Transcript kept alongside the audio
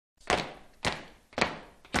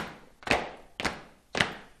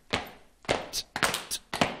You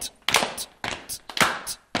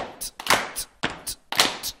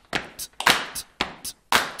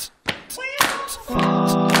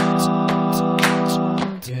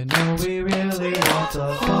know we really want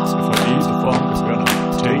the funk. If I need the funk, I'm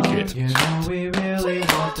gonna take it. You know we really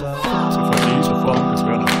want the If funk. I need the funk,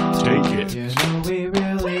 I'm gonna take it. You know we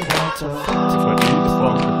really want the If funk. I need the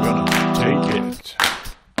funk, I'm gonna take it.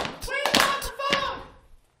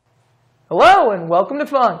 Hello and welcome to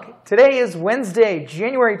Funk. Today is Wednesday,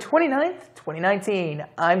 January 29th, 2019.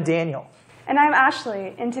 I'm Daniel. And I'm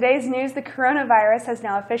Ashley. In today's news, the coronavirus has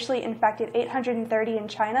now officially infected 830 in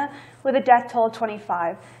China, with a death toll of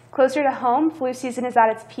 25. Closer to home, flu season is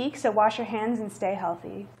at its peak, so wash your hands and stay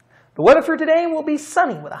healthy. The weather for today will be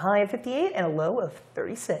sunny with a high of 58 and a low of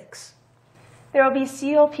 36. There will be a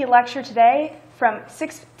CLP lecture today from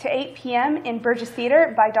 6 to 8 p.m. in Burgess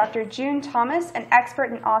Theater by Dr. June Thomas, an expert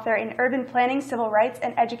and author in urban planning, civil rights,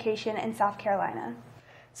 and education in South Carolina.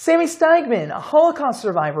 Sammy Steigman, a Holocaust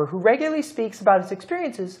survivor who regularly speaks about his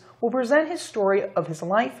experiences, will present his story of his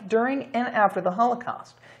life during and after the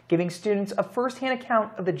Holocaust, giving students a first-hand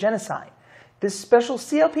account of the genocide. This special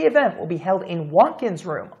CLP event will be held in Watkins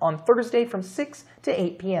Room on Thursday from 6 to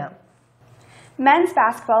 8 p.m. Men's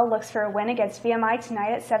basketball looks for a win against VMI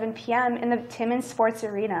tonight at 7 p.m. in the Timmins Sports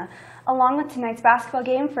Arena. Along with tonight's basketball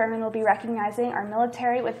game, Furman will be recognizing our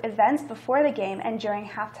military with events before the game and during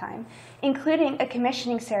halftime, including a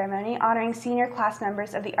commissioning ceremony honoring senior class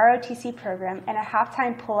members of the ROTC program and a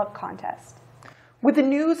halftime pull-up contest. With the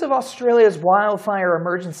news of Australia's wildfire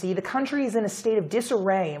emergency, the country is in a state of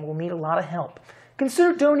disarray and will need a lot of help.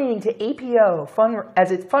 Consider donating to APO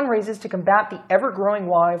as it fundraises to combat the ever-growing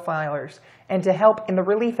wildfires and to help in the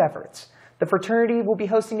relief efforts. The fraternity will be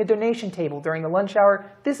hosting a donation table during the lunch hour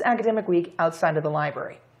this academic week outside of the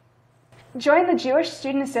library. Join the Jewish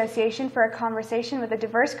Student Association for a conversation with a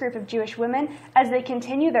diverse group of Jewish women as they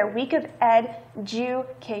continue their Week of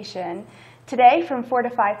Education today from 4 to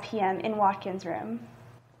 5 p.m. in Watkins Room.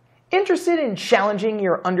 Interested in challenging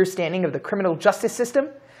your understanding of the criminal justice system?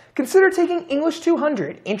 Consider taking English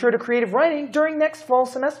 200, Intro to Creative Writing, during next fall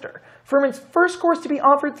semester, Furman's first course to be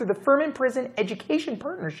offered through the Furman Prison Education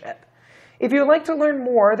Partnership. If you would like to learn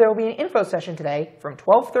more, there will be an info session today from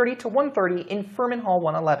 12:30 to 1:30 in Furman Hall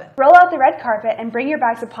 111. Roll out the red carpet and bring your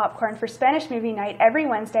bags of popcorn for Spanish movie night every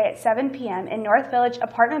Wednesday at 7 p.m. in North Village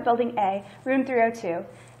Apartment Building A, room 302.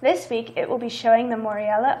 This week, it will be showing the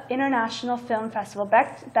Moriela International Film Festival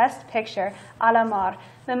Best Picture, Al Amor.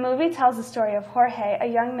 The movie tells the story of Jorge, a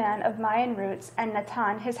young man of Mayan roots, and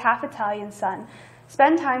Natan, his half-Italian son,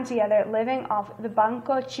 spend time together living off the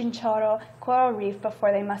Banco Chinchorro coral reef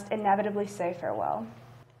before they must inevitably say farewell.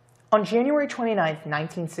 On January 29,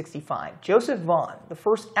 1965, Joseph Vaughn, the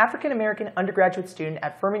first African-American undergraduate student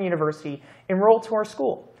at Furman University, enrolled to our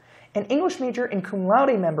school. An English major and cum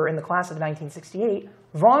laude member in the class of 1968,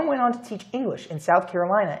 Vaughn went on to teach English in South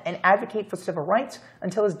Carolina and advocate for civil rights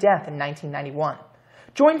until his death in 1991.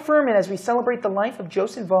 Join Furman as we celebrate the life of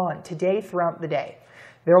Joseph Vaughn today throughout the day.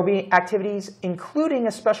 There will be activities including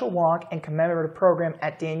a special walk and commemorative program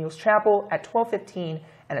at Daniel's Chapel at 12:15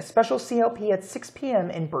 and a special CLP at 6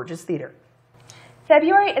 p.m. in Burgess Theater.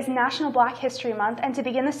 February is National Black History Month, and to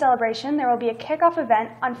begin the celebration, there will be a kickoff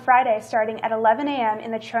event on Friday starting at 11 a.m.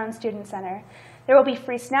 in the Trone Student Center. There will be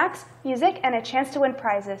free snacks, music, and a chance to win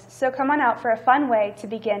prizes, so come on out for a fun way to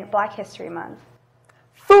begin Black History Month.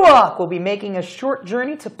 FUOC will be making a short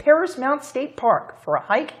journey to Paris Mount State Park for a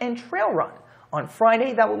hike and trail run on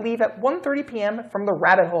Friday that will leave at 1:30 p.m. from the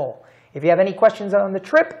Rabbit Hole. If you have any questions on the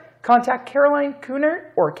trip, contact Caroline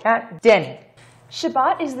Kuhner or Kat Denny.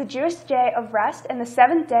 Shabbat is the Jewish day of rest and the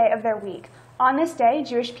seventh day of their week. On this day,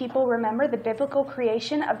 Jewish people remember the biblical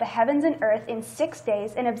creation of the heavens and earth in 6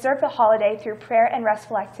 days and observe the holiday through prayer and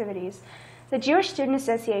restful activities. The Jewish Student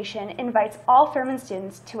Association invites all Furman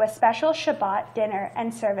students to a special Shabbat dinner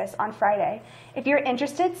and service on Friday. If you're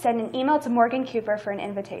interested, send an email to Morgan Cooper for an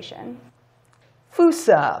invitation.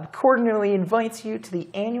 FUSAB cordially invites you to the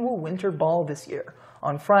annual Winter Ball this year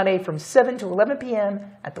on Friday from 7 to 11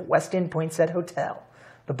 p.m. at the West End Poinsett Hotel.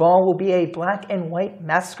 The ball will be a black and white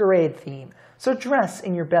masquerade theme, so dress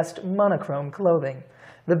in your best monochrome clothing.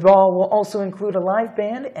 The ball will also include a live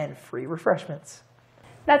band and free refreshments.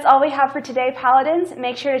 That's all we have for today, Paladins.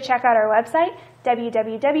 Make sure to check out our website,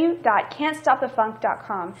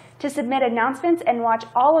 www.can'tstopthefunk.com, to submit announcements and watch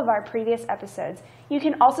all of our previous episodes. You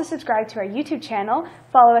can also subscribe to our YouTube channel,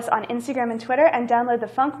 follow us on Instagram and Twitter, and download the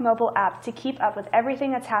Func mobile app to keep up with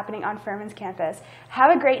everything that's happening on Furman's campus.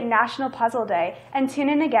 Have a great National Puzzle Day, and tune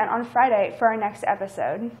in again on Friday for our next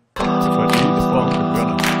episode. If I need the funk, I'm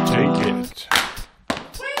gonna